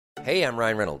Hey, I'm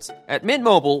Ryan Reynolds. At Mint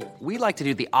Mobile, we like to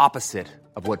do the opposite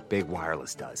of what Big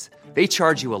Wireless does. They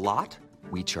charge you a lot,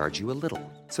 we charge you a little.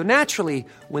 So naturally,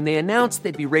 when they announced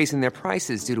they'd be raising their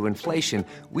prices due to inflation,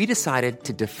 we decided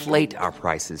to deflate our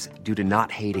prices due to not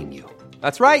hating you.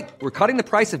 That's right. We're cutting the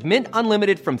price of Mint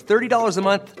Unlimited from $30 a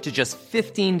month to just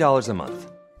 $15 a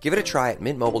month. Give it a try at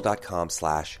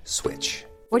mintmobile.com/switch.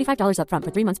 $45 up front for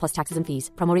 3 months plus taxes and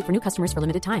fees. Promo rate for new customers for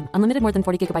limited time. Unlimited more than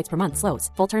 40 gigabytes per month. Slows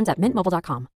full terms at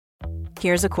mintmobile.com.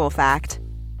 Here's a cool fact.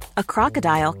 A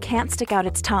crocodile can't stick out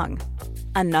its tongue.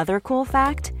 Another cool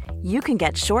fact, you can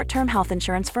get short-term health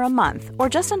insurance for a month or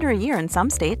just under a year in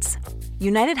some states.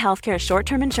 United Healthcare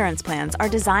short-term insurance plans are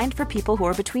designed for people who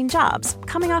are between jobs,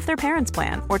 coming off their parents'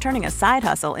 plan, or turning a side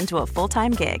hustle into a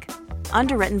full-time gig.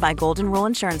 Underwritten by Golden Rule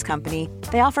Insurance Company,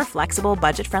 they offer flexible,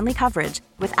 budget-friendly coverage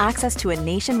with access to a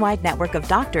nationwide network of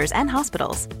doctors and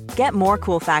hospitals. Get more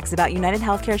cool facts about United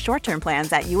Healthcare short-term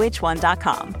plans at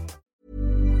uh1.com.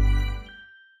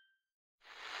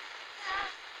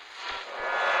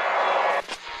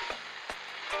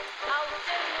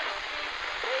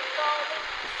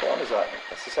 What time is that?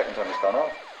 That's the second time it's gone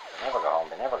off. They never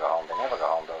go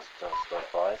home, those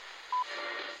boys.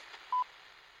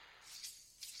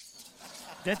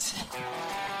 That's...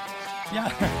 Yeah,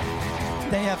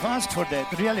 they have asked for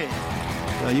that, really.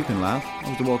 Well, you can laugh. It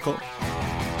was the World Cup.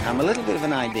 I'm a little bit of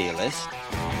an idealist,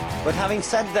 but having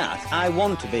said that, I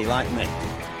want to be like me.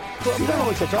 But you don't know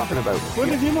what you're talking about. What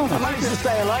did you know? I managed to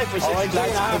stay alive for 6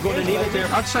 days. I'm going to leave it there.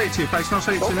 I'd say it to your face, and I'll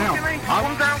say it to you now. I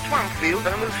will down Swansfield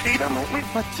and we'll see them, won't we?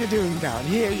 What you doing down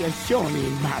here, you shawny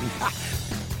man?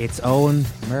 It's Owen,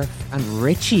 Murph and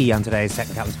Richie on today's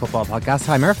Second Captain's Football Podcast.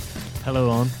 Hi Murph. Hello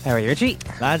Owen. How are you, Richie?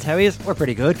 Lads, how are you? We're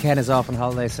pretty good. Ken is off on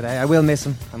holidays today. I will miss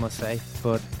him, I must say,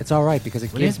 but it's alright because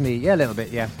it gives me, a little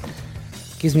bit,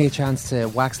 gives me a chance to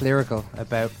wax lyrical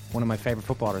about one of my favourite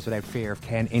footballers without fear of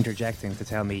Ken interjecting to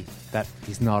tell me that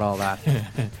he's not all that.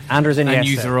 Andres Iniesta. And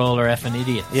yous are all are effing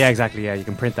idiots. Yeah, exactly, you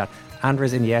can print that.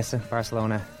 Andres Iniesta,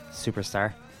 Barcelona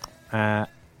superstar.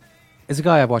 Is a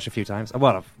guy I've watched a few times.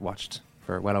 Well, I've watched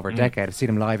for well over a decade. I've seen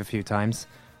him live a few times.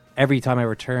 Every time I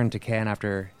return to Ken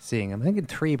after seeing him, I think in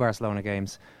 3 Barcelona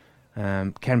games,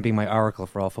 Ken being my oracle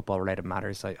for all football-related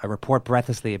matters. I report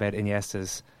breathlessly about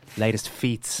Iniesta's latest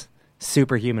feats,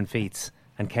 superhuman feats,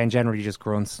 and Ken generally just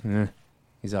grunts,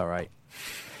 he's all right.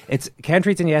 Ken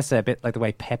treats Iniesta a bit like the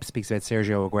way Pep speaks about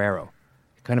Sergio Aguero.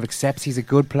 He kind of accepts he's a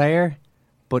good player,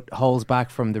 but holds back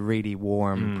from the really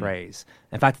warm praise.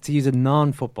 In fact, to use a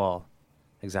non-football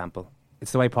example,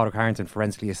 it's the way Padraig Harrington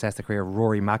forensically assessed the career of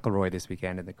Rory McIlroy this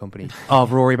weekend in the company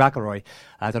of Rory McIlroy.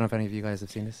 I don't know if any of you guys have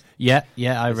seen this. Yeah,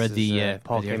 I read the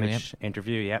Paul Kimmage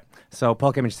interview, So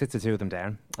Paul Kimmage sits the two of them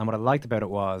down, and what I liked about it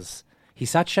was he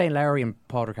sat Shane Lowry and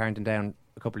Padraig Harrington down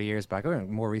a couple of years back, or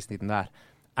more recently than that,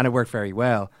 and it worked very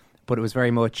well, but it was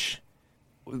very much...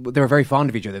 They were very fond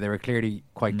of each other. They were clearly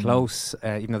quite close,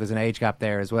 even though there's an age gap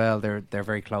there as well. They're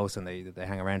very close and they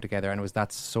hang around together. And it was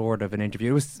that sort of an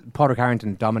interview. It was Padraig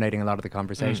Harrington dominating a lot of the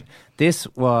conversation. This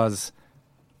was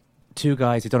two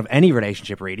guys who don't have any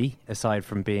relationship really, aside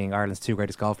from being Ireland's 2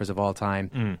 greatest golfers of all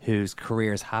time, whose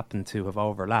careers happen to have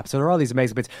overlapped. So there are all these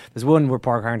amazing bits. There's one where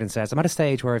Padraig Harrington says, I'm at a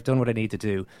stage where I've done what I need to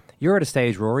do. You're at a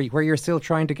stage, Rory, where you're still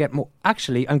trying to get more.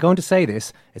 Actually, I'm going to say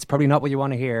this. It's probably not what you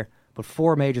want to hear, but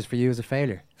 4 majors for you is a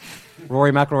failure.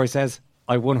 Rory McIlroy says,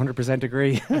 I 100%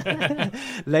 agree.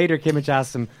 Later, Kimmage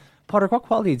asks him, Padraig, what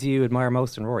quality do you admire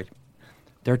most in Rory?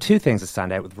 There are 2 things that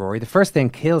stand out with Rory. The first thing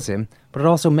kills him, but it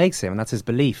also makes him, and that's his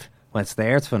belief. When it's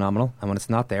there, it's phenomenal, and when it's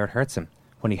not there, it hurts him.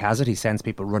 When he has it, he sends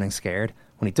people running scared.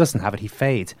 When he doesn't have it, he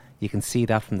fades. You can see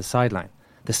that from the sideline.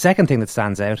 The second thing that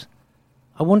stands out,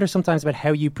 I wonder sometimes about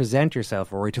how you present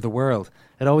yourself, Rory, to the world.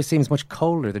 It always seems much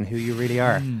colder than who you really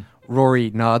are. Rory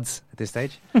nods at this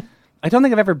stage. I don't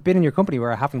think I've ever been in your company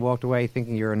where I haven't walked away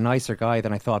thinking you're a nicer guy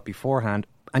than I thought beforehand.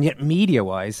 And yet,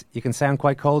 media-wise, you can sound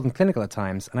quite cold and clinical at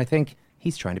times. And I think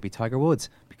he's trying to be Tiger Woods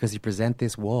because you present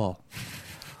this wall.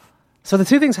 So the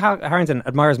 2 things Harrington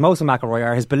admires most in McIlroy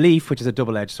are his belief, which is a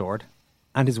double-edged sword,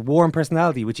 and his warm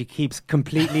personality, which he keeps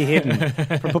completely hidden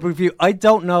from public view. I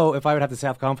don't know if I would have the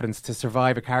self-confidence to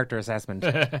survive a character assessment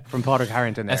from Padraig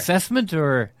Harrington there. Assessment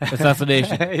or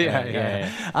assassination?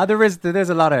 yeah. There's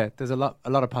a lot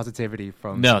of positivity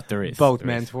from both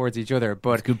men towards each other.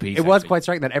 But it was quite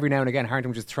striking that every now and again Harrington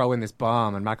would just throw in this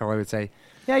bomb, and McIlroy would say,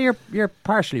 "Yeah, you're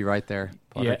partially right there,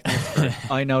 Padraig." Yeah.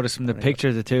 I noticed from the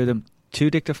picture the 2 of them, 2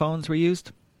 dictaphones were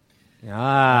used.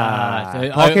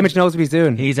 Paul Kimmage knows what he's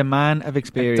doing. He's a man of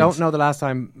experience. I don't know the last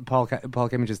time Paul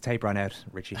Kimmage's tape ran out,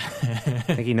 Richie. I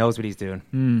think he knows what he's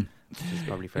doing. Which is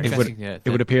probably fair. It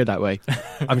would appear that way.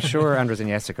 I'm sure Andres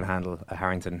Iniesta could handle a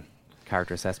Harrington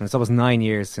character assessment. It's almost 9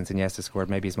 years since Iniesta scored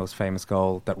maybe his most famous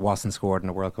goal that wasn't scored in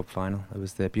a World Cup final. It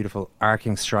was the beautiful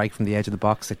arcing strike from the edge of the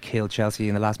box that killed Chelsea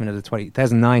in the last minute of the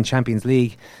 2009 Champions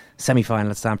League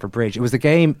semi-final at Stamford Bridge. It was the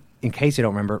game, in case you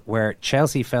don't remember, where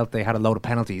Chelsea felt they had a load of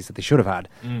penalties that they should have had,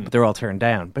 but they're all turned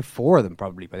down. About 4 of them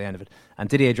probably by the end of it. And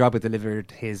Didier Drogba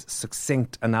delivered his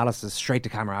succinct analysis straight to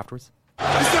camera afterwards. It's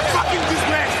a fucking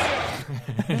disgrace!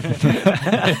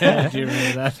 Do you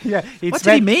remember that? Yeah. What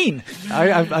did he mean?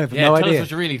 I have no tell idea. us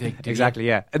what you really think. Exactly,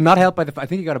 yeah. And not helped by the I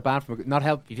think he got a ban from not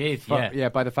helped. He did,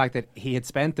 by the fact that he had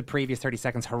spent the previous 30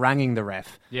 seconds haranguing the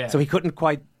ref. Yeah. So he couldn't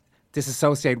quite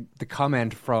disassociate the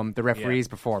comment from the referee's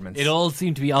performance. It all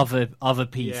seemed to be of a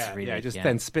piece, really. Yeah,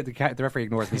 then the referee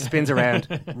ignores him. He spins around,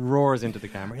 roars into the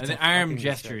camera. And the arm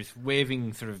gestures,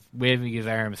 waving his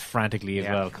arms frantically as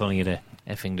well, calling it a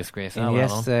effing disgrace.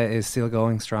 Iniesta is still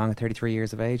going strong at 33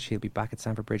 years of age. He'll be back at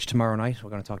Stamford Bridge tomorrow night. We're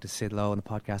going to talk to Sid Lowe on the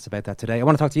podcast about that today. I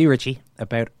want to talk to you, Richie,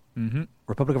 about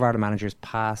Republic of Ireland managers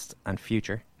past and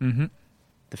future.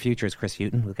 The future is Chris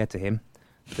Hughton. We'll get to him.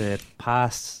 The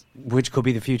past, which could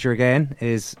be the future again,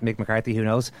 is Mick McCarthy, who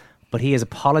knows. But he has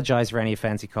apologised for any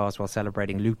offence he caused while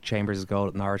celebrating Luke Chambers' goal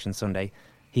at Norwich on Sunday.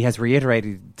 He has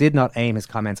reiterated he did not aim his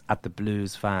comments at the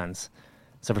Blues fans.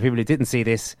 So for people who didn't see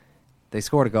this, they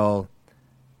scored a goal.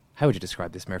 How would you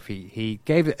describe this, Murphy? He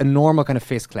gave it a normal kind of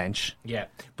fist clench. Yeah,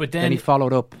 but then he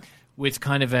followed up with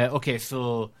kind of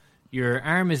so your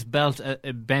arm is bent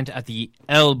at the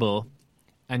elbow,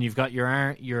 and you've got your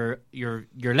arm, your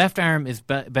left arm is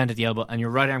bent at the elbow, and your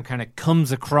right arm kind of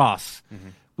comes across,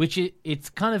 which it's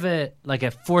kind of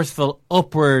a forceful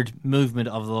upward movement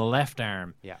of the left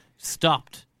arm,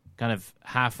 stopped kind of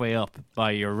halfway up by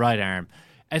your right arm.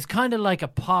 It's kind of like a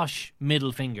posh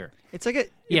middle finger. It's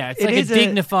like a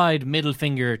dignified middle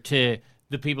finger to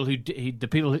the people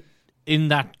who in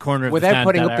that corner of without the stand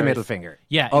putting that up the middle finger.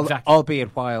 Yeah, exactly.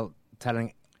 Albeit while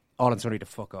telling all and sundry to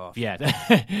fuck off. Yeah,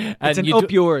 it's an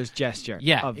up yours gesture.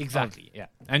 Yeah, exactly.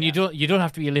 And you don't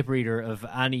have to be a lip reader of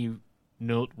any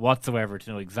note whatsoever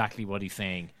to know exactly what he's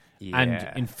saying. Yeah.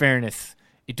 And in fairness,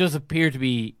 it does appear to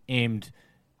be aimed,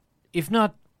 if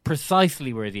not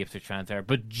precisely where the Ipswich fans are,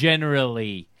 but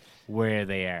generally where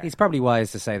they are. He's probably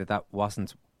wise to say that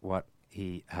wasn't what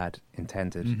he had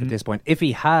intended at this point. If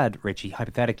he had, Richie,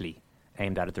 hypothetically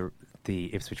aimed at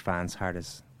the Ipswich fans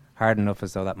hard enough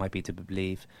as though that might be to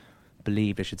believed,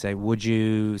 I should say, would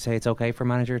you say it's okay for a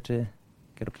manager to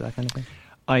get up to that kind of thing?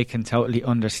 I can totally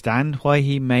understand why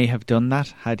he may have done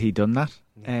that, had he done that.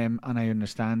 And I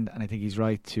understand, and I think he's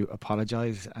right to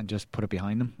apologise and just put it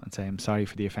behind him and say, I'm sorry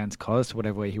for the offence caused,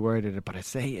 whatever way he worded it. But I'd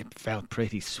say it felt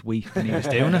pretty sweet when he was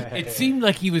doing it. It seemed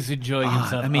like he was enjoying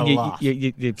himself a lot.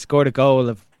 You scored a goal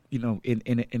of,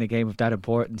 in a game of that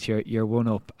importance, you're one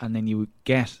up, and then you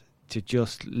get to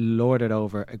just lord it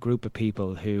over a group of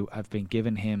people who have been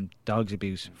giving him dog's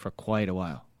abuse for quite a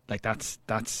while. Like that's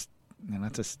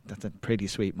a pretty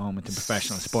sweet moment in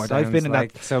professional sport. I've been in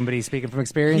that. Somebody speaking from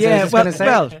experience. Yeah,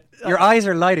 your eyes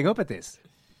are lighting up at this.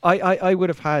 I would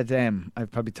have had.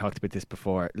 I've probably talked about this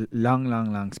before.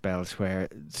 Long spells where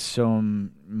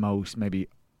maybe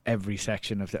every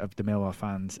section of the Millwall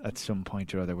fans at some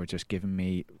point or other were just giving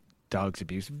me dog's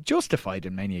abuse, justified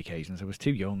in many occasions. I was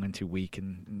too young and too weak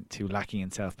and too lacking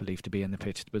in self-belief to be on the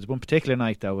pitch. There was one particular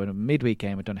night though, in a midweek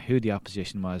game, I don't know who the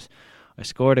opposition was. I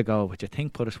scored a goal which I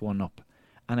think put us 1 up,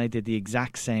 and I did the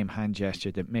exact same hand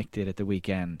gesture that Mick did at the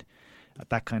weekend,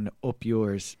 that kind of up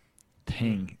yours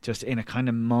thing, just in a kind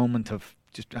of moment of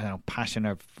just, I don't know, passion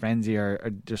or frenzy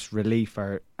or just relief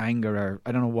or anger, or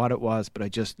I don't know what it was, but I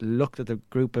just looked at the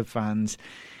group of fans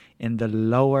in the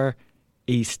lower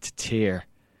east tier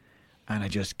and I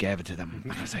just gave it to them.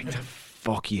 And I was like,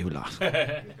 fuck you lot.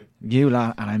 You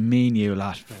lot, and I mean you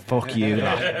lot. Fuck you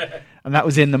lot. And that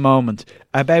was in the moment.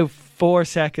 About 4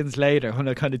 seconds later, when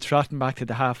I kind of trotting back to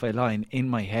the halfway line, in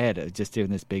my head, I was just doing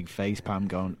this big face palm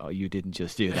going, oh, you didn't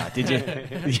just do that, did you?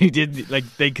 You didn't.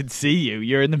 Like, they could see you.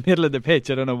 You're in the middle of the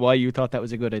pitch. I don't know why you thought that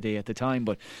was a good idea at the time,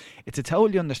 but it's a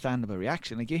totally understandable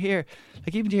reaction. Like, you hear,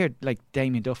 even like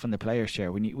Damien Duff in the players'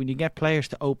 chair, when you get players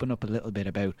to open up a little bit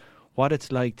about what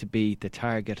it's like to be the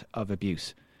target of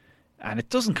abuse. And it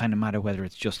doesn't kind of matter whether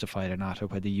it's justified or not, or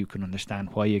whether you can understand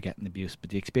why you're getting abuse, but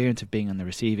the experience of being on the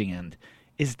receiving end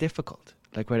is difficult.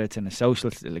 Like whether it's in a social,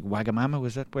 like Wagamama,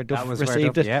 was that where Duff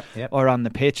received it? Yep. Or on the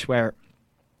pitch where,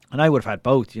 and I would have had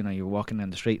both, you're walking down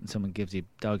the street and someone gives you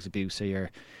dog's abuse, or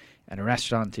you're at a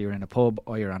restaurant, or you're in a pub,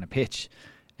 or you're on a pitch.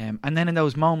 And then in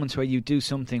those moments where you do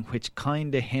something which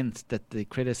kind of hints that the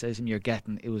criticism you're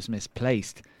getting, it was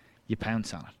misplaced, you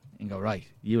pounce on it and go, right,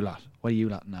 you lot, what do you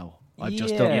lot know? I've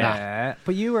just done that.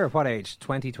 But you were what age?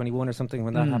 20, 21 or something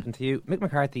when that happened to you? Mick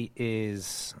McCarthy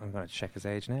is... I'm going to check his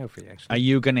age now for you, actually. Are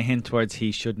you going to hint towards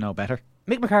he should know better?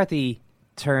 Mick McCarthy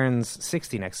turns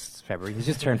 60 next February. He's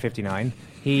just turned 59.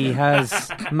 He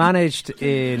has managed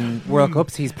in World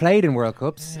Cups. He's played in World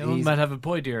Cups. Yeah, he might have a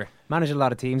point here. Managed a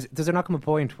lot of teams. Does there not come a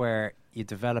point where you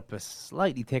develop a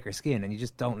slightly thicker skin and you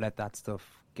just don't let that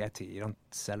stuff get to you? You don't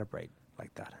celebrate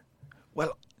like that.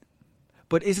 Well,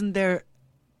 but isn't there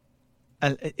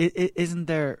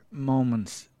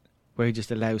moments where you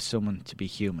just allow someone to be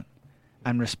human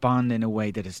and respond in a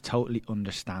way that is totally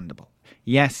understandable?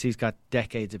 Yes, he's got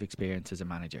decades of experience as a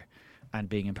manager and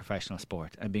being in professional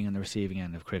sport and being on the receiving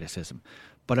end of criticism.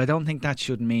 But I don't think that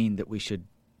should mean that we should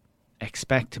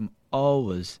expect him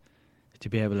always to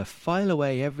be able to file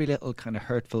away every little kind of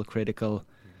hurtful, critical,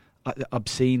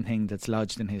 obscene thing that's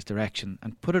lodged in his direction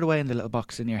and put it away in the little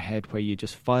box in your head where you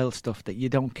just file stuff that you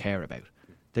don't care about.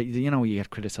 That, you know, you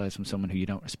get criticised from someone who you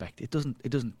don't respect. It doesn't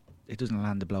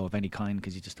land a blow of any kind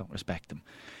because you just don't respect them.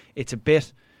 It's a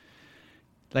bit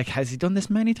like, has he done this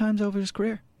many times over his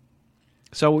career?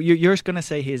 So you're going to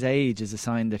say his age is a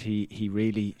sign that he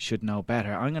really should know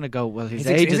better. I'm going to go, well, his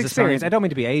age is experience. a sign. I don't mean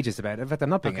to be ageist about it. In fact, I'm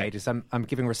not being ageist. I'm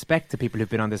giving respect to people who've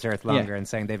been on this earth longer and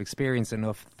saying they've experienced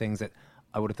enough things that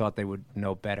I would have thought they would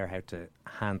know better how to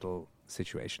handle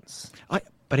situations.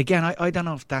 But again, I don't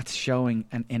know if that's showing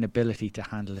an inability to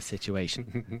handle a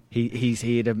situation. he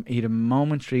had a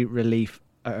momentary release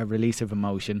of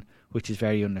emotion, which is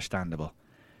very understandable.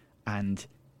 And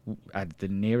at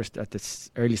the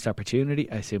earliest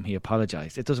opportunity, I assume he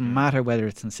apologised. It doesn't matter whether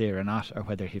it's sincere or not, or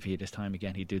whether if he had his time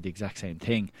again, he'd do the exact same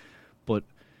thing. But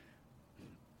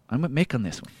I'm with Mick on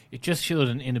this one. It just showed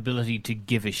an inability to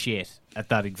give a shit at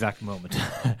that exact moment.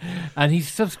 And he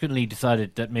subsequently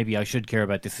decided that maybe I should care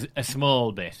about this a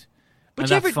small bit.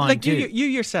 But and that's fine too. You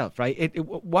yourself, right?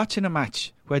 Watching a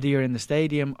match, whether you're in the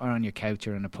stadium or on your couch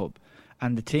or in a pub,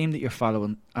 and the team that you're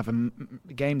following have a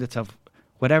game that's of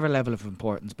whatever level of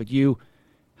importance, but you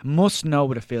must know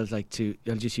what it feels like to,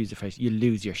 I'll just use the phrase, you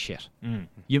lose your shit.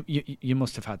 You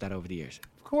must have had that over the years.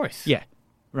 Of course. Yeah,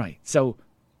 right. So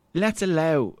let's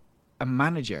allow a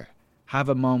manager have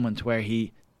a moment where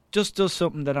he just does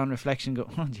something that on reflection go,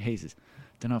 oh Jesus,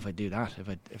 don't know if I'd do that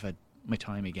if I my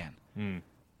time again.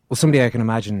 Well, somebody I can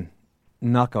imagine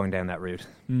not going down that route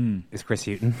is Chris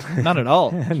Hughton. Not at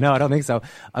all. No, I don't think so.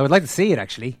 I would like to see it,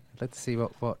 actually. I'd like to see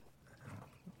what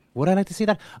would I like to see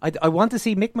that? I want to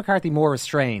see Mick McCarthy more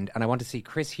restrained, and I want to see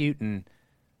Chris Hughton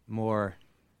more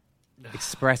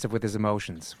expressive with his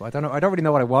emotions. Well, I don't know. I don't really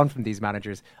know what I want from these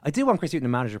managers. I do want Chris Hughton to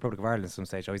manage the Republic of Ireland at some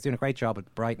stage. He's doing a great job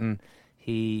at Brighton.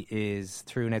 He is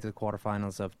through now to the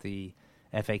quarterfinals of the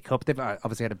FA Cup. They've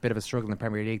obviously had a bit of a struggle in the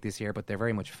Premier League this year, but they're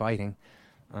very much fighting.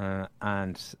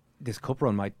 And this cup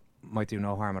run might do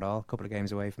no harm at all. A couple of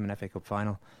games away from an FA Cup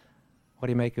final. What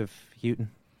do you make of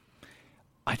Hughton?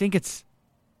 I think it's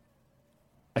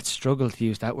a struggle, to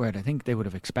use that word. I think they would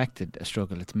have expected a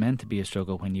struggle. It's meant to be a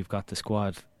struggle when you've got the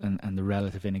squad and the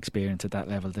relative inexperience at that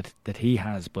level that he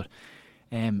has. But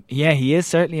he is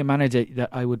certainly a manager that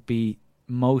I would be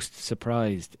most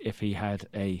surprised if he had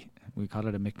we call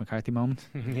it a Mick McCarthy moment.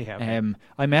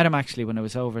 I met him actually when I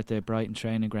was over at the Brighton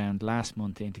training ground last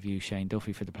month to interview Shane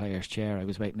Duffy for the Players' Chair. I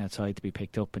was waiting outside to be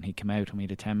picked up and he came out and we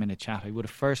had a 10-minute chat. I would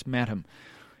have first met him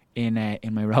in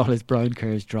my role as Brian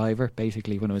Kerr's driver,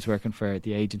 basically when I was working for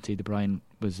the agency that Brian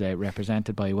was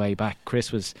represented by way back.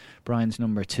 Chris was Brian's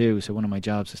number 2, so one of my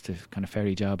jobs was to kind of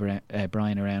ferry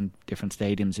Brian around different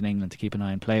stadiums in England to keep an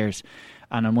eye on players,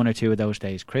 and on one or two of those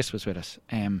days Chris was with us,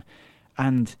 and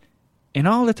in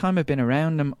all the time I've been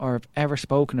around him or ever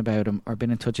spoken about him or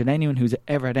been in touch with anyone who's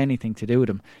ever had anything to do with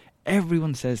him,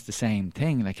 everyone says the same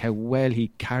thing, like how well he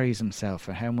carries himself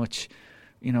and how much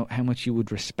you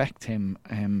would respect him.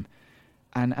 And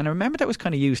I remember that was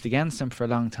kind of used against him for a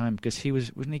long time because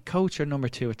wasn't he coach or number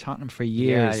 2 at Tottenham for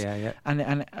years? Yeah.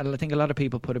 And I think a lot of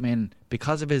people put him in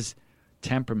because of his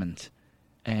temperament.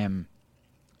 Put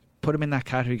him in that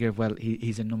category of, well,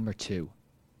 he's a number 2.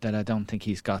 That I don't think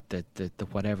he's got the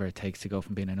whatever it takes to go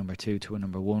from being a number 2 to a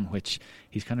number 1, which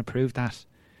he's kind of proved that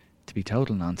to be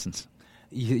total nonsense.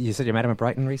 You said you met him at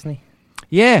Brighton recently?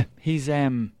 Yeah, he's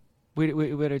we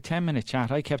had a 10-minute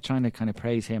chat. I kept trying to kind of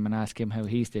praise him and ask him how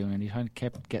he's doing, and he kind of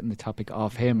kept getting the topic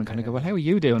off him and kind of go, well, how are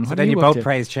you doing? So then you both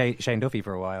praised Shane Duffy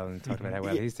for a while and talked about how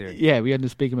well he's doing. Yeah, we ended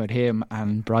up speaking about him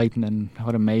and Brighton and what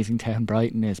an amazing town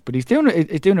Brighton is. But he's doing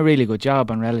a really good job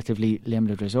on relatively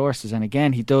limited resources. And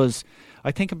again, he does.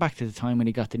 I think back to the time when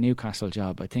he got the Newcastle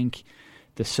job. I think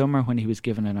the summer when he was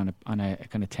given it on a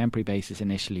kind of temporary basis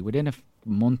initially, within a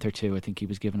month or two, I think he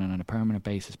was given it on a permanent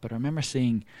basis. But I remember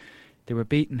seeing they were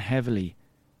beaten heavily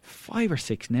 5 or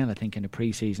 6-0, I think, in a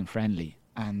pre-season friendly,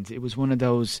 and it was one of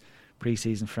those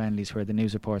pre-season friendlies where the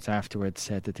news reports afterwards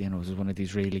said that, you know, it was one of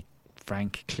these really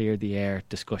frank, clear the air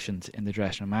discussions in the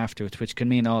dressing room afterwards, which can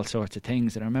mean all sorts of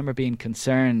things. And I remember being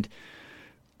concerned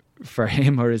for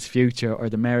him or his future or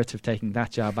the merits of taking that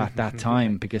job at that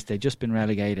time, because they'd just been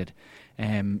relegated.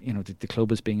 You know, the club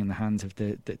was being in the hands of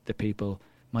the people,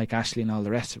 Mike Ashley and all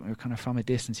the rest of them. We were kind of from a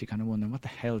distance, you kind of wondering what the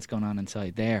hell's going on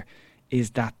inside there.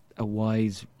 Is that a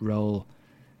wise role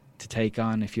to take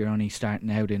on if you're only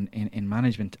starting out in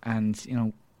management? And, you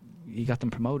know, he got them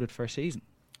promoted first season.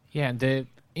 Yeah, and the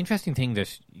interesting thing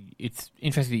that it's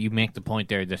interesting that you make the point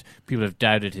there that people have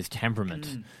doubted his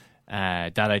temperament.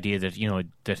 That idea that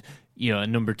a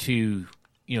number 2,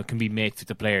 you know, can be mates with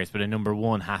the players, but a number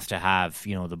 1 has to have,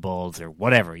 you know, the balls or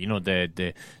whatever, you know,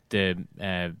 the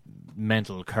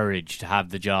mental courage to have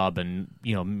the job and,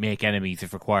 you know, make enemies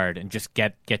if required and just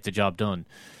get the job done.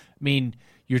 I mean,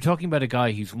 you're talking about a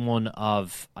guy who's one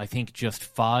of, I think, just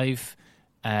 5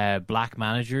 black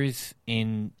managers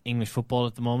in English football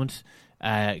at the moment.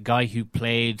 A guy who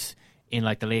played in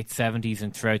like the late 70s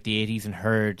and throughout the 80s and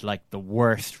heard like the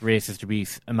worst racist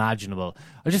abuse imaginable.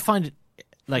 I just find it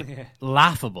like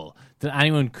laughable that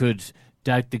anyone could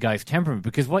doubt the guy's temperament,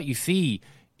 because what you see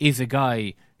is a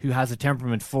guy who has a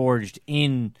temperament forged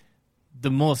in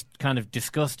the most kind of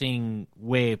disgusting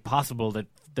way possible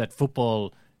that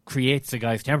football creates a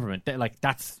guy's temperament. Like,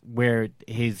 that's where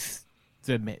his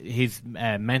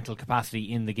mental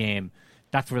capacity in the game,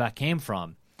 that's where that came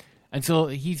from. And so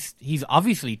he's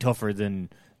obviously tougher than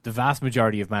the vast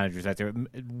majority of managers out there,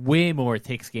 way more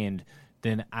thick-skinned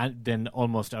than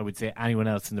almost, I would say, anyone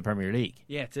else in the Premier League.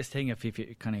 Yeah, it's this thing if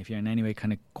you're in any way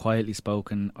kind of quietly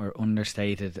spoken or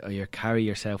understated, or you carry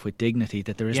yourself with dignity,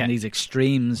 that there isn't these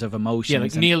extremes of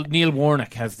emotions. Yeah, like Neil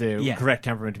Warnock has the correct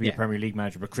temperament to be a Premier League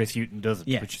manager, but Chris Hughton doesn't.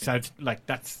 Yeah. Which sounds like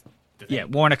that's the thing. Yeah,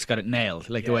 Warnock's got it nailed,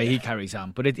 like the way he carries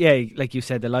on. But like you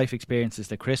said, the life experiences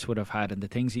that Chris would have had and the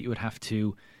things that you would have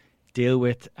to deal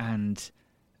with and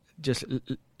just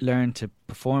learn to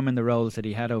perform in the roles that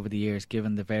he had over the years,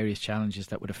 given the various challenges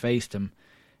that would have faced him,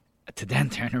 to then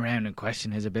turn around and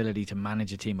question his ability to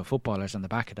manage a team of footballers on the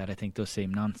back of that, I think does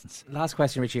seem nonsense. Last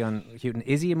question, Richie, on Hughton.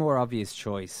 Is he a more obvious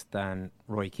choice than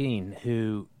Roy Keane,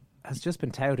 who has just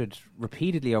been touted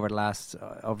repeatedly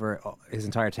over his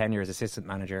entire tenure as assistant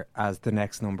manager as the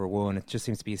next number 1? It just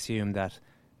seems to be assumed that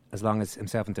as long as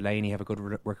himself and Delaney have a good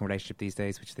working relationship these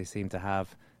days, which they seem to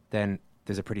have, then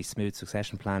there's a pretty smooth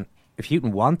succession plan. If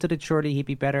Hughton wanted it, surely he'd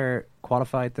be better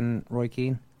qualified than Roy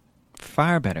Keane?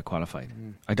 Far better qualified.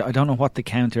 I don't know what the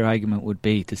counter argument would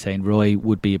be to saying Roy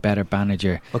would be a better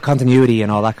manager. Well, continuity and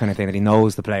all that kind of thing, that he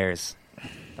knows the players.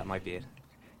 That might be it.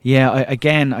 Yeah,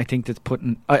 I think that's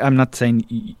putting... I'm not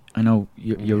saying... I know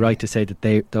you're right to say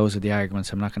that those are the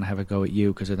arguments. I'm not going to have a go at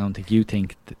you, because I don't think you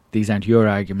think these aren't your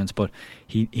arguments, but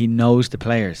he knows the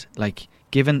players. Like,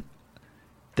 given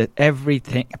that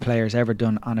everything a player's ever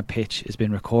done on a pitch has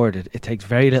been recorded, it takes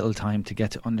very little time to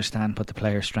get to understand what the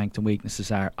player's strengths and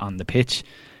weaknesses are on the pitch.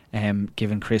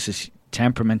 Given Chris's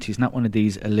temperament, he's not one of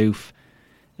these aloof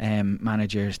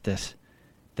managers that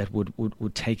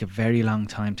would take a very long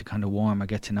time to kind of warm or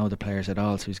get to know the players at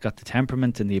all. So he's got the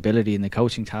temperament and the ability and the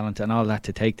coaching talent and all that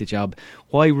to take the job.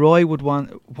 Why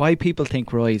people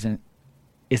think Roy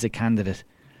is a candidate,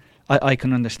 I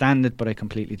can understand it, but I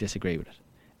completely disagree with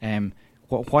it.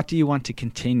 What do you want to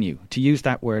continue? To use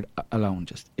that word alone,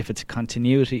 just if it's a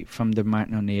continuity from the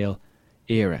Martin O'Neill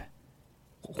era,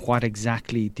 what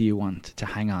exactly do you want to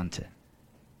hang on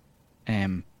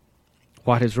to?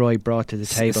 What has Roy brought to the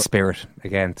table? Spirit,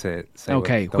 again, to say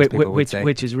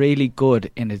which is really good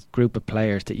in a group of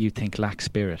players that you think lack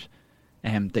spirit,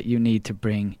 that you need to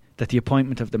bring, that the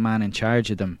appointment of the man in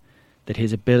charge of them, that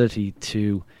his ability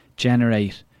to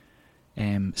generate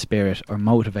spirit or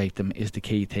motivate them is the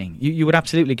key thing. You would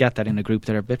absolutely get that in a group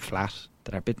that are a bit flat,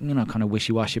 that are a bit, kind of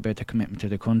wishy-washy about their commitment to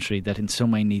the country, that in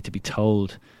some way need to be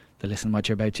told that, listen, what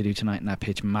you're about to do tonight in that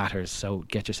pitch matters, so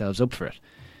get yourselves up for it.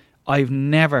 I've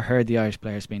never heard the Irish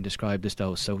players being described as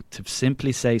those. So to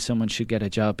simply say someone should get a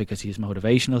job because he has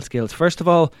motivational skills, first of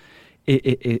all,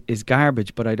 it is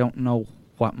garbage, but I don't know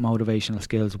what motivational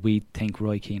skills we think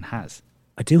Roy Keane has.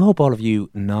 I do hope all of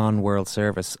you non-World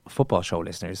Service football show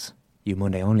listeners, you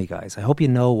Monday only guys, I hope you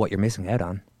know what you're missing out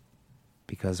on,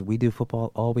 because we do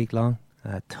football all week long.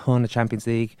 A ton of Champions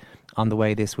League on the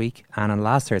way this week. And on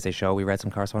last Thursday's show, we read some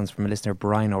correspondence from a listener,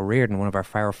 Brian O'Riordan, one of our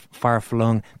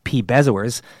far-flung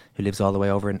P-Bezowers, who lives all the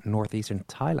way over in northeastern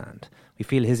Thailand. We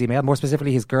feel his email, more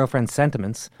specifically his girlfriend's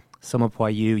sentiments, sum up why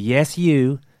you, yes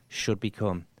you, should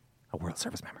become a World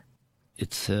Service member.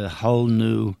 It's a whole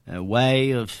new way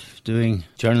of doing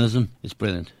journalism. It's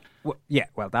brilliant. Well, yeah,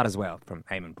 well, that as well from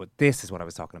Eamon, but this is what I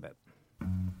was talking about.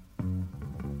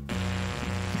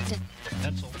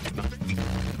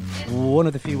 One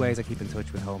of the few ways I keep in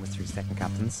touch with home is through second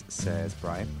captains, says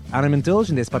Brian. And I'm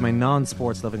indulged in this by my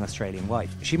non-sports loving Australian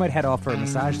wife. She might head off for a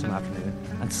massage some afternoon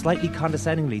and slightly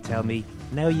condescendingly tell me,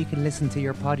 now you can listen to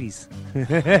your poddies.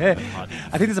 I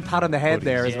think there's a pat on the head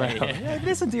there as well. Yeah.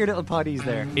 Listen to your little poddies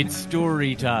there. It's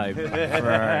story time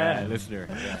for our listener.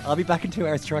 Yeah. I'll be back in 2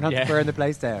 hours trying not to burn the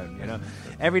place down, you know.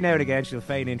 Every now and again she'll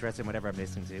feign interest in whatever I'm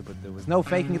listening to, but there was no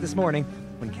faking it this morning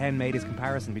when Ken made his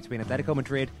comparison between Atletico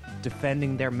Madrid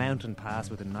defending their mountain pass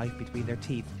with a knife between their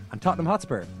teeth and Tottenham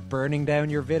Hotspur burning down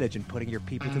your village and putting your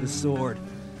people to the sword.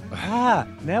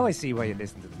 Now I see why you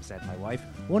listen to them, said my wife.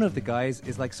 One of the guys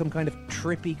is like some kind of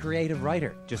trippy creative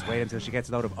writer. Just wait until she gets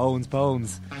a load of Owen's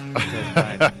poems.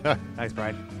 Thanks,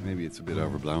 Brian. Maybe it's a bit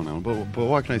overblown now, but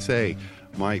what can I say?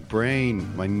 My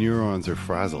brain, my neurons are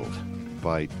frazzled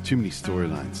by too many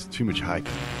storylines, too much hype.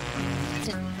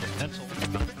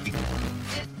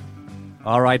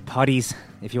 All right, potties.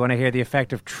 If you want to hear the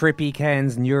effect of Trippy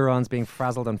Ken's neurons being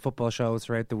frazzled on football shows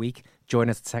throughout the week, join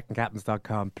us at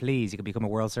secondcaptains.com. Please, you can become a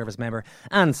World Service member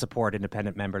and support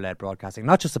independent member-led broadcasting.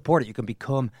 Not just support it, you can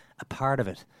become a part of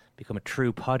it. Become a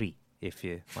true potty, if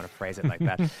you want to phrase it like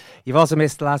that. You've also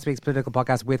missed last week's political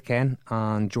podcast with Ken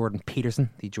on Jordan Peterson,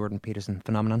 the Jordan Peterson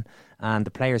phenomenon. And the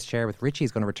Players' Chair with Richie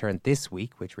is going to return this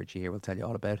week, which Richie here will tell you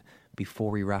all about before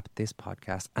we wrap this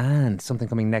podcast. And something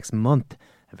coming next month.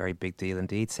 A very big deal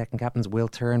indeed. Second Captains will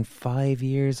turn 5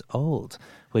 years old,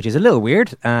 which is a little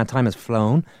weird. Time has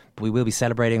flown, but we will be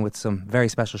celebrating with some very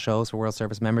special shows for World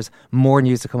Service members. More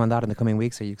news to come on that in the coming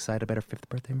weeks. Are you excited about our 5th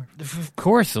birthday, Murph? Of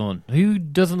course, son. Who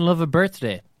doesn't love a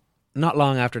birthday? Not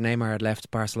long after Neymar had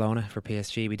left Barcelona for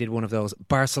PSG, we did one of those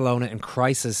Barcelona in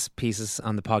crisis pieces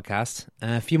on the podcast.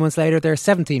 A few months later, they're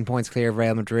 17 points clear of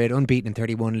Real Madrid, unbeaten in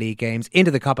 31 league games,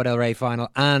 into the Copa del Rey final,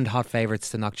 and hot favourites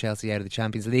to knock Chelsea out of the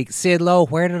Champions League. Sid Lowe,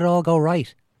 where did it all go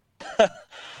right?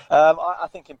 I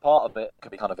think in part of it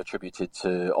could be kind of attributed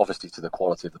to, obviously, to the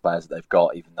quality of the players that they've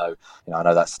got. Even though, I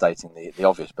know that's stating the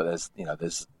obvious, but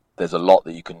there's a lot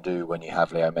that you can do when you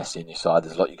have Leo Messi in your side.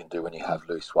 There's a lot you can do when you have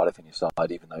Luis Suarez in your side,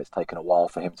 even though it's taken a while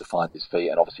for him to find his feet,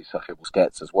 and obviously Sergio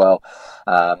Busquets as well.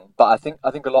 But I think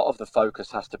a lot of the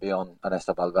focus has to be on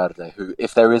Ernesto Valverde, who,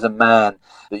 if there is a man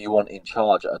that you want in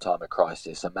charge at a time of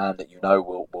crisis, a man that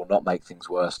will not make things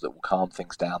worse, that will calm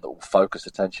things down, that will focus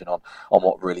attention on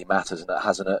what really matters, and that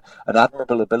has an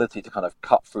admirable ability to kind of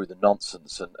cut through the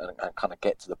nonsense and kind of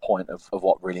get to the point of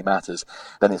what really matters,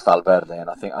 then it's Valverde. And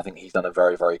I think he's done a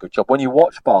very, very good job. When you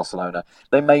watch Barcelona,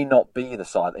 they may not be the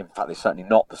side, in fact they're certainly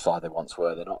not the side they once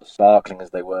were. They're not as sparkling as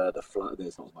they were.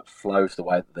 There's not as much flow to the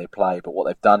way that they play, but what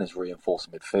they've done is reinforce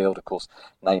midfield. Of course,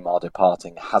 Neymar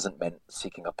departing hasn't meant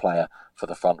seeking a player for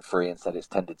the front three. Instead, it's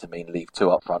tended to mean leave two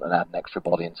up front and add an extra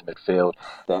body into midfield.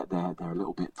 They're a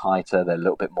little bit tighter, they're a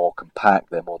little bit more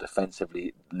compact, they're more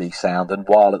defensively sound. And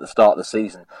while at the start of the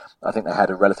season, I think they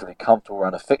had a relatively comfortable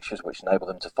run of fixtures which enabled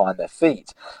them to find their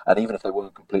feet, and even if they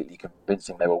weren't completely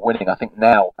convincing they were winning, I think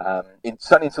now,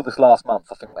 certainly until this last month,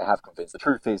 I think they have convinced. The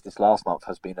truth is this last month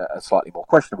has been a slightly more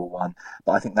questionable one,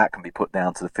 but I think that can be put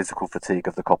down to the physical fatigue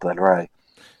of the Copa del Rey.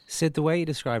 Sid, the way you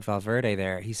described Valverde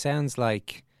there, he sounds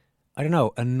like, I don't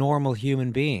know, a normal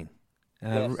human being.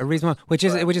 Yes. A reasonable, which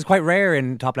is quite rare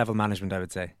in top level management, I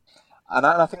would say. And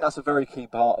I think that's a very key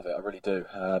part of it. I really do.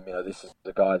 This is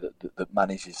the guy that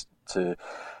manages to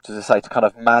kind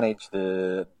of manage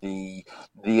the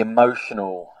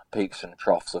emotional peaks and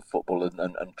troughs of football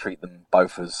and treat them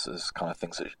both as kind of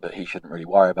things that he shouldn't really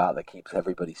worry about. That keeps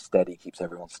everybody steady, keeps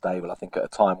everyone stable. I think at a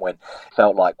time when it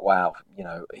felt like, wow,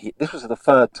 this was the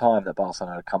third time that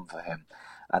Barcelona had come for him.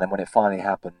 And then when it finally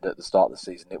happened at the start of the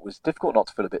season, it was difficult not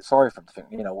to feel a bit sorry for him, to think,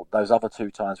 those other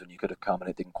two times when you could have come and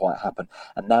it didn't quite happen.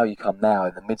 And now you come now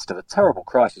in the midst of a terrible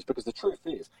crisis, because the truth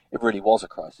is, it really was a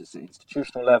crisis at the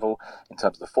institutional level, in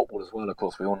terms of the football as well. Of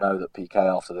course, we all know that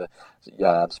Piqué, after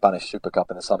the Spanish Super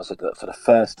Cup in the summer, said that for the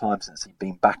first time since he'd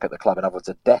been back at the club, in other words,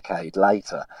 a decade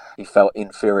later, he felt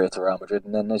inferior to Real Madrid.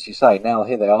 And then, as you say, now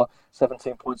here they are,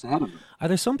 17 points ahead of them. Are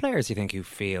there some players you think who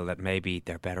feel that maybe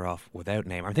they're better off without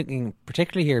Neymar? I'm thinking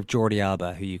particularly here of Jordi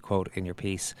Alba, who you quote in your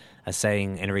piece as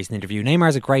saying in a recent interview,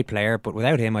 Neymar's a great player, but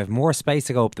without him I have more space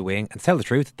to go up the wing, and to tell the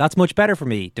truth, that's much better for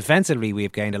me. Defensively we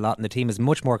have gained a lot and the team is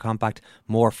much more compact,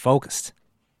 more focused.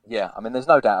 Yeah, there's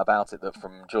no doubt about it that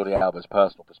from Jordi Alba's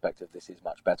personal perspective this is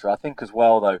much better. I think as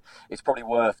well, though, it's probably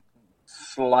worth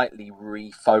slightly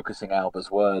refocusing Alba's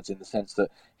words in the sense that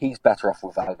he's better off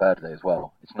with Valverde as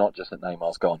well. It's not just that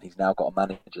Neymar's gone. He's now got a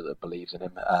manager that believes in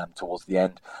him. Towards the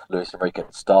end, Luis Enrique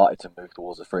started to move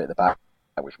towards a three at the back,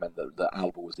 which meant that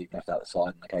Alba was even left out the side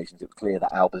on occasions. It was clear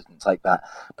that Alba didn't take that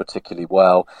particularly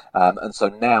well. And so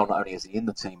now, not only is he in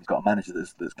the team, he's got a manager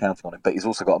that's counting on him, but he's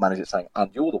also got a manager saying,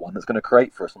 and you're the one that's going to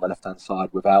create for us on the left-hand side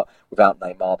without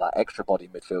Neymar. That extra body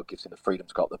in midfield gives him the freedom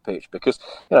to go up the pitch. Because,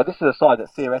 this is a side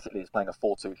that theoretically is playing a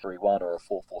 4-2-3-1 or a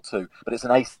 4-4-2, but it's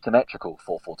an asymmetrical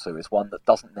 4-4-2. It's one that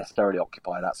doesn't necessarily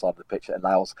occupy that side of the pitch. It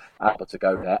allows Alba to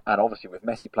go there. And obviously with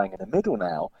Messi playing in the middle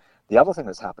now, the other thing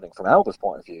that's happening from Alba's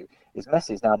point of view is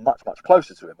Messi is now much, much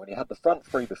closer to him. When you had the front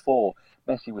three before,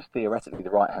 Messi was theoretically the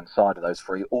right-hand side of those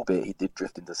three, albeit he did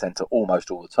drift into centre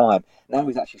almost all the time. Now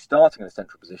he's actually starting in a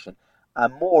central position,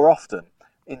 and more often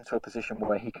into a position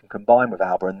where he can combine with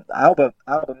Alba. And Alba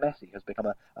Messi has become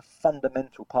a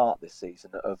fundamental part this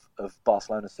season of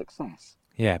Barcelona's success.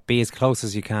 Yeah, be as close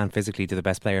as you can physically to the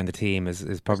best player in the team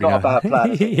is probably not a bad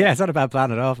plan. Yeah, it's not a bad plan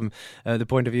at all from the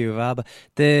point of view of Alba.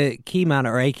 The key man,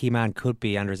 or a key man, could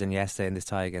be Andres Iniesta in this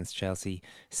tie against Chelsea.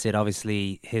 Sid,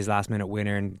 obviously, his last-minute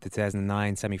winner in the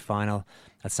 2009 semi-final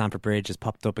at Stamford Bridge has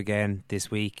popped up again this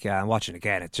week. Watching it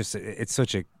again, it's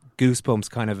such a goosebumps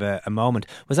kind of a moment.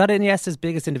 Was that Iniesta's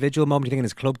biggest individual moment, you think, in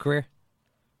his club career?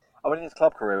 In his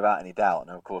club career, without any doubt,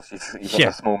 and of course, you've got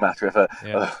a small matter of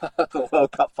the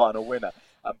World Cup final winner.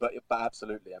 But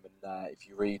absolutely, I mean, if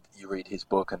you read his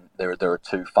book, and there are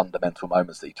two fundamental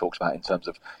moments that he talks about in terms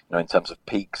of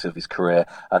peaks of his career,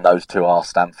 and those two are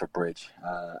Stamford Bridge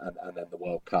and then the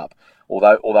World Cup.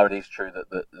 Although it is true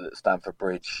that Stamford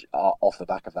Bridge, off the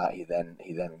back of that, he then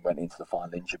went into the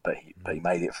final injured, but he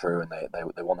made it through, and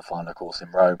they won the final, of course,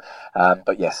 in Rome.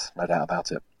 But yes, no doubt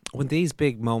about it. When these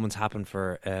big moments happen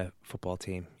for a football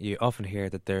team, you often hear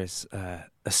that there's a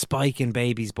spike in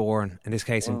babies born, in this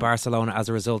case in Barcelona, as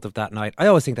a result of that night. I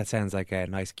always think that sounds like a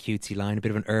nice cutesy line, a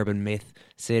bit of an urban myth,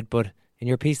 Sid, but in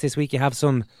your piece this week you have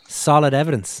some solid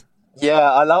evidence. Yeah,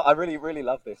 I really, really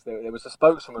love this. There was a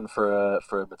spokeswoman for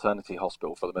a maternity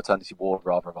hospital, for the maternity ward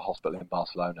rather, of a hospital in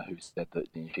Barcelona, who said that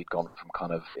she'd gone from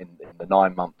kind of in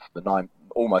the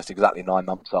almost exactly 9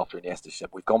 months after Iniesta, she said,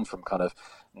 we've gone from kind of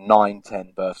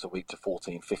 9-10 births a week to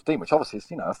 14-15, which obviously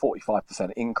is a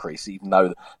 45% increase, even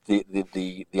though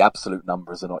the absolute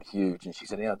numbers are not huge. And she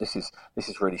said, this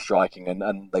is really striking.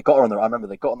 And they got her on I remember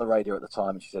they got on the radio at the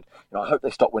time, and she said, I hope they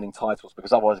stop winning titles,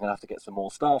 because otherwise I'm going to have to get some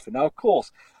more staff in. Now, of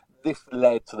course, this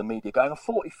led to the media going, a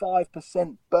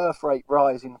 45% birth rate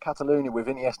rise in Catalonia with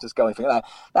Iniesta's going.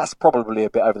 That's probably a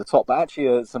bit over the top, but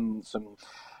actually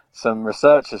some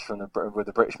researchers with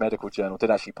the British Medical Journal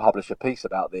did actually publish a piece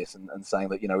about this and saying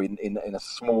that in a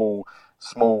small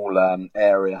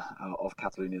area of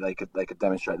Catalonia they could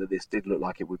demonstrate that this did look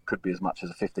like it could be as much as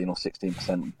a 15 or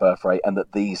 16% birth rate, and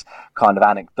that these kind of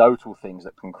anecdotal things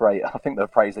that can create, I think the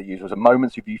phrase they used was, a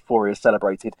moments of euphoria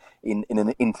celebrated in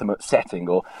an intimate setting,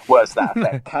 or words to that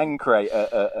effect, can create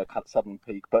a sudden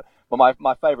peak. But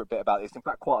my favourite bit about this, in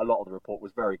fact, quite a lot of the report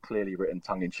was very clearly written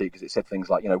tongue-in-cheek, because it said things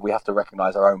like, we have to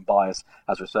recognise our own bias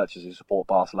as researchers who support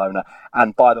Barcelona.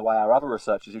 And by the way, our other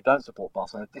researchers who don't support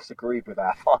Barcelona disagreed with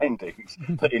our findings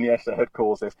that Iniesta had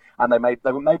caused this. And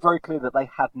they were made very clear that they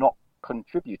had not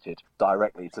contributed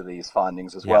directly to these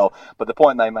findings as well. But the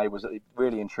point they made was that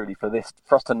really and truly, for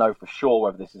us to know for sure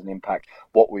whether this is an impact,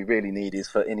 what we really need is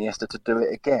for Iniesta to do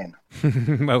it again.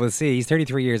 Well, we'll see. He's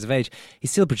 33 years of age.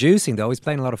 He's still producing, though. He's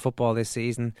playing a lot of football this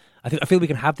season. I feel we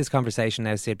can have this conversation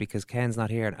now, Sid, because Ken's not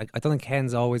here. I don't think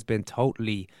Ken's always been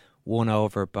totally won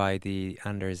over by the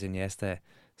Andres Iniesta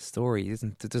story.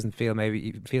 It doesn't feel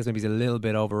maybe he's a little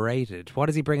bit overrated. What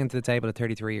does he bring into the table at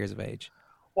 33 years of age?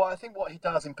 Well, I think what he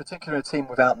does, in particular a team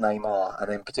without Neymar,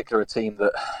 and in particular a team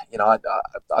that,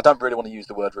 I don't really want to use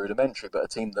the word rudimentary, but a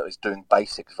team that is doing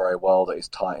basics very well, that is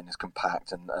tight and is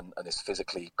compact and is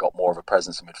physically got more of a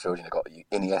presence in midfield. You've got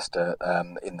Iniesta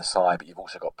in the side, but you've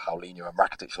also got Paulinho and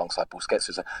Rakitic alongside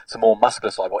Busquets. So it's a more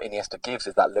muscular side. What Iniesta gives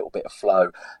is that little bit of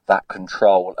flow, that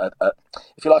control,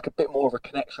 if you like, a bit more of a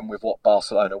connection with what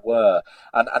Barcelona were.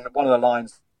 And one of the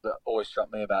lines that always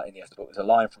struck me about Iniesta was a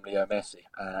line from Leo Messi,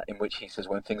 in which he says,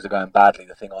 when things are going badly,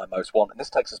 the thing I most want, and this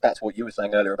takes us back to what you were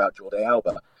saying earlier about Jordi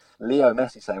Alba. Leo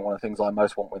Messi saying, one of the things I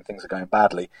most want when things are going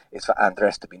badly is for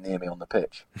Andres to be near me on the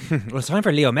pitch. Well, it's time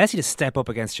for Leo Messi to step up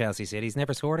against Chelsea City. He's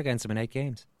never scored against them in 8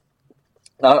 games.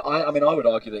 No, I mean, I would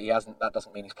argue that he hasn't. That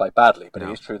doesn't mean he's played badly, but it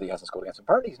is true that he hasn't scored against him.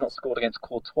 Apparently, he's not scored against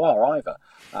Courtois either,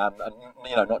 and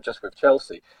not just with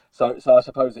Chelsea. So I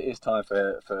suppose it is time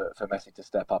for Messi to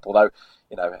step up. Although,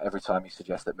 every time you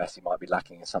suggest that Messi might be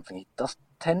lacking in something, he does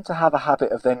tend to have a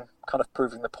habit of then kind of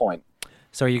proving the point.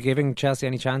 So are you giving Chelsea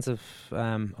any chance of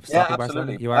stopping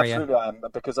Barcelona? You are, absolutely I am,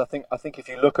 because I think if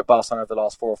you look at Barcelona over the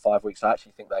last 4 or 5 weeks, I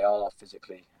actually think they are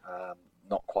physically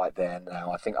not quite there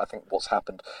now. I think what's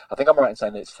happened, I think I'm right in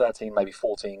saying that it's 13, maybe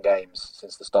 14 games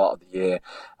since the start of the year,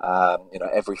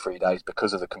 every 3 days,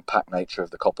 because of the compact nature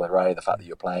of the Copa del Rey, the fact that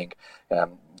you're playing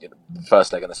the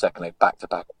first leg and the second leg back to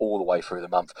back all the way through the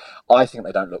month. I think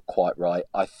they don't look quite right.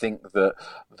 I think that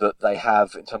they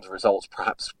have, in terms of results,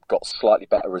 perhaps got slightly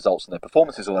better results in their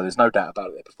performances, although there's no doubt about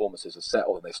it, their performances have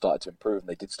settled and they've started to improve, and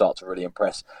they did start to really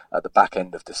impress at the back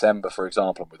end of December, for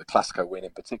example, and with the Clasico win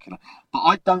in particular. But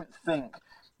I don't think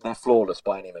they're flawless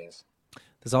by any means.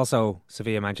 There's also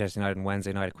Sevilla, Manchester United on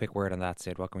Wednesday night. A quick word on that,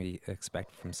 Sid. What can we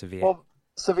expect from Sevilla? Well,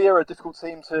 Sevilla are a difficult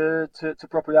team to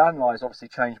properly analyse. Obviously,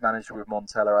 change manager with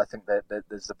Montella. I think that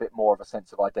there's a bit more of a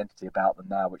sense of identity about them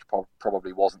now, which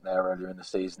probably wasn't there earlier in the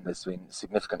season. There's been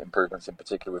significant improvements, in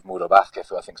particular with Mudo Vázquez,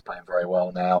 who I think is playing very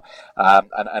well now.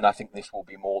 And I think this will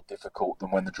be more difficult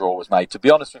than when the draw was made. To be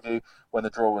honest with you, when the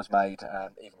draw was made,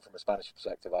 even from a Spanish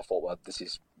perspective, I thought, well, this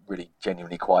is really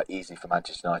genuinely quite easy for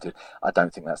Manchester United. I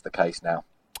don't think that's the case now.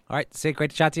 All right, Sid,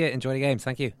 great to chat to you. Enjoy the games.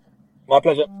 Thank you. My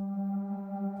pleasure.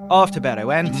 Off to bed I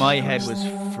went. My head was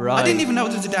fried. I didn't even know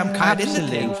there was a damn card in the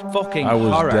thing. Fucking I was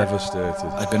horror. devastated.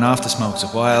 I'd been off the smokes a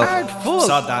while. Hard full.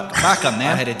 Saw that. Back on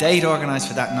them. I had a date organised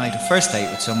for that night. A first date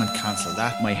with someone, cancelled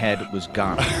that. My head was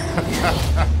gone.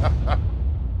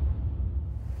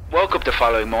 Woke up the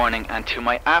following morning and to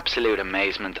my absolute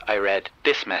amazement I read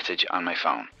this message on my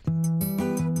phone.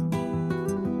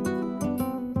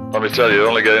 Let me tell you,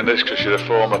 only getting this because you're a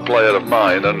former player of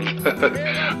mine, and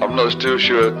I'm not too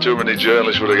sure too many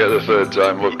journalists would have get the third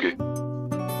time lucky.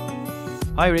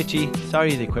 Hi Richie,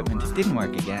 sorry the equipment didn't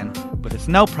work again, but it's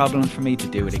no problem for me to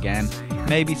do it again.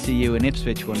 Maybe see you in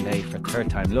Ipswich one day for third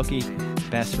time lucky.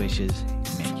 Best wishes,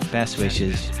 Mick. Best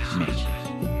wishes, Mick.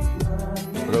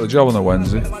 I got the job on the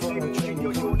Wednesday.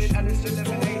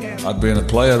 I'd been a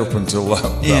player up until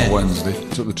that Wednesday.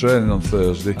 Took the training on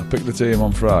Thursday. I picked the team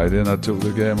on Friday and I took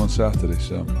the game on Saturday.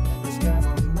 So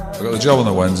I got the job on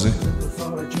the Wednesday.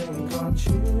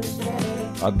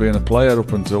 I'd been a player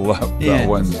up until that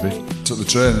Wednesday. Took the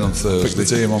training on Thursday. Picked the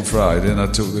team on Friday and I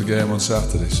took the game on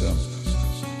Saturday. So it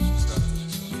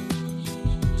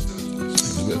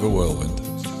was a bit of a whirlwind.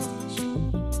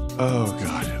 Oh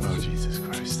God. Oh Jesus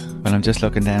Christ. Well, I'm just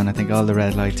looking down. I think all the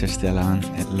red lights are still on.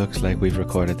 It looks like we've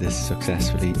recorded this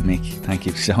successfully. Mick, thank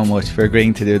you so much for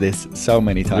agreeing to do this so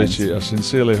many times. Richie, I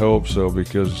sincerely hope so,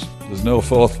 because there's no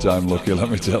fourth time lucky,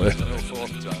 let me tell you.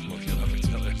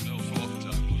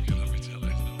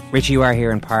 Richie, you are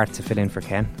here in part to fill in for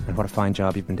Ken, and what a fine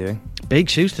job you've been doing. Big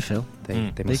shoes to fill.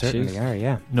 They most certainly are,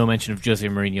 yeah. No mention of Jose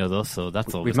Mourinho though, so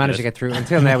that's always We've managed good. to get through.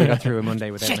 Until now, we got through a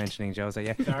Monday without mentioning Jose,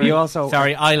 yeah. Sorry. But you also...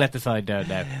 Sorry, I let the side down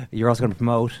now. You're also going to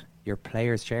promote your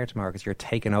player's chair tomorrow, because you're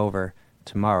taking over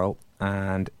tomorrow,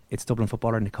 and it's Dublin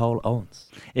footballer Nicole Owens.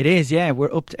 It is, yeah.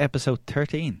 We're up to episode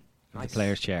 13 of the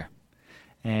player's chair.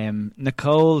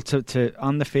 Nicole, to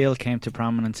on the field, came to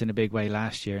prominence in a big way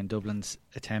last year in Dublin's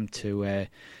attempt to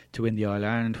win the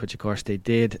All-Ireland, which of course they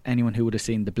did. Anyone who would have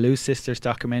seen the Blue Sisters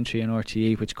documentary on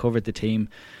RTE, which covered the team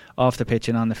off the pitch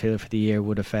and on the field for the year,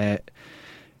 would have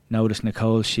noticed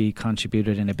Nicole. She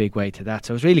contributed in a big way to that.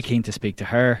 So I was really keen to speak to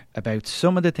her about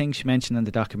some of the things she mentioned in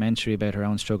the documentary about her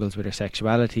own struggles with her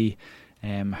sexuality,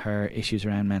 her issues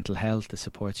around mental health, the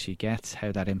support she gets,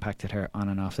 how that impacted her on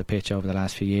and off the pitch over the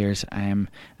last few years, and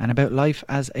about life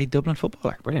as a Dublin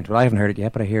footballer. Brilliant. Well, I haven't heard it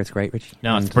yet, but I hear it's great, Rich.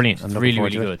 No, it's brilliant. It's really,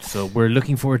 really good. So we're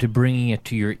looking forward to bringing it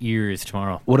to your ears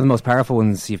tomorrow. One of the most powerful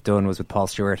ones you've done was with Paul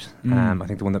Stewart. I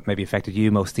think the one that maybe affected you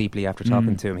most deeply after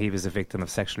talking to him. He was a victim of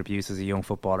sexual abuse as a young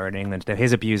footballer in England. Now,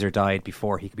 his abuser died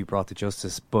before he could be brought to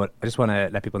justice, but I just want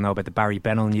to let people know about the Barry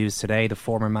Bennell news today. The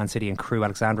former Man City and Crewe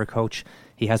Alexandra coach,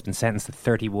 he has been sentenced to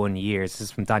 31 years. This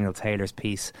is from Daniel Taylor's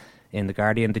piece in The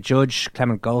Guardian. The judge,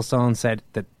 Clement Goldstone, said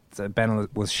that Bennell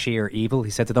was sheer evil.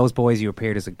 He said, to those boys you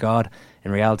appeared as a god.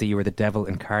 In reality you were the devil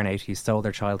incarnate. You stole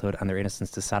their childhood and their innocence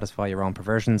to satisfy your own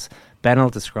perversions. Bennell,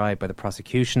 described by the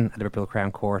prosecution at Liverpool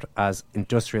Crown Court as an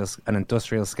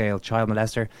industrial scale child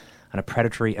molester and a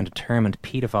predatory and determined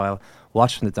paedophile,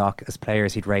 watched from the dock as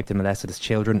players he'd raped and molested as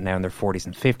children, now in their 40s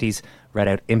and 50s, read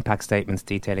out impact statements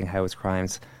detailing how his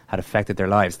crimes had affected their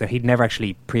lives. Now, he'd never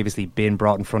actually previously been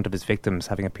brought in front of his victims,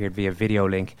 having appeared via video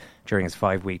link during his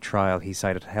 5-week trial. He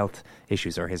cited health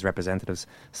issues, or his representatives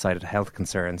cited health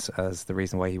concerns as the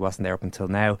reason why he wasn't there up until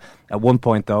now. At one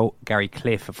point, though, Gary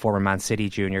Cliff, a former Man City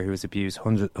junior who was abused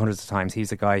hundreds of times,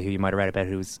 he's the guy who you might have read about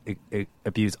who was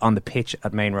abused on the pitch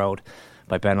at Main Road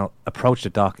by Bennell, approached the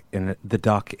dock in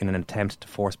an attempt to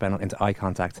force Bennell into eye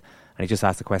contact, and he just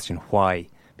asked the question, why?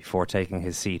 before taking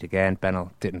his seat. Again,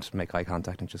 Bennell didn't make eye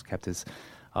contact and just kept his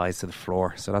eyes to the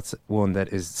floor. So that's one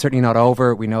that is certainly not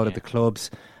over. We know that the clubs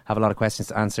have a lot of questions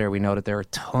to answer. We know that there are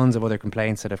tons of other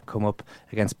complaints that have come up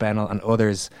against Bennell and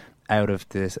others out of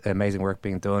this amazing work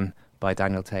being done by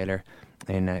Daniel Taylor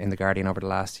in The Guardian over the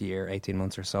last year, 18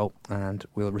 months or so. And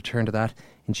we'll return to that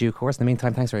in due course. In the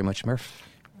meantime, thanks very much, Murph.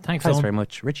 Thanks Very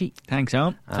much, Richie. Thanks,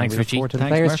 Owen. Thanks, Richie. Look forward to the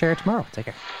Thanks, Players' Murph. Chair tomorrow. Take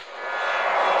care.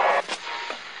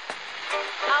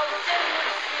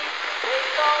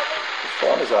 Which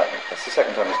one is that? That's the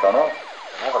second time it's gone off.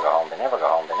 They never go home, they never go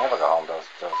home, they never go home, those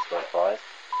boys.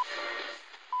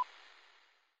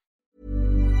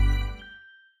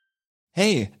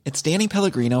 Hey, it's Danny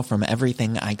Pellegrino from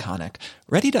Everything Iconic.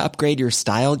 Ready to upgrade your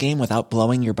style game without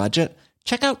blowing your budget?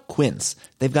 Check out Quince.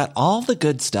 They've got all the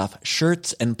good stuff,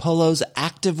 shirts and polos,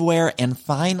 activewear, and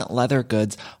fine leather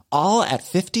goods, all at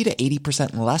 50 to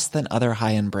 80% less than other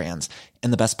high-end brands.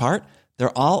 And the best part?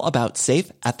 They're all about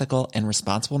safe, ethical, and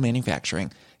responsible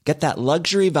manufacturing. Get that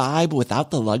luxury vibe without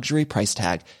the luxury price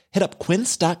tag. Hit up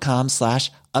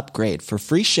quince.com/upgrade for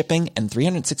free shipping and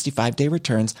 365-day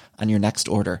returns on your next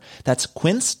order. That's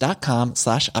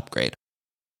quince.com/upgrade.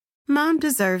 Mom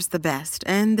deserves the best,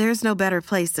 and there's no better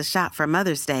place to shop for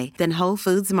Mother's Day than Whole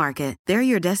Foods Market. They're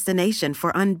your destination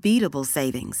for unbeatable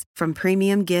savings, from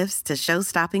premium gifts to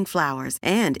show-stopping flowers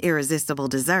and irresistible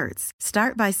desserts.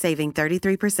 Start by saving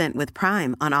 33% with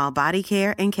Prime on all body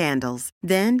care and candles.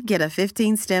 Then get a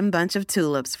 15-stem bunch of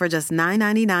tulips for just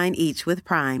 $9.99 each with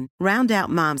Prime. Round out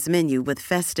Mom's menu with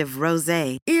festive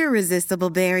rosé, irresistible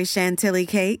berry chantilly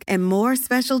cake, and more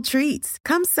special treats.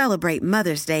 Come celebrate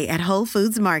Mother's Day at Whole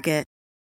Foods Market.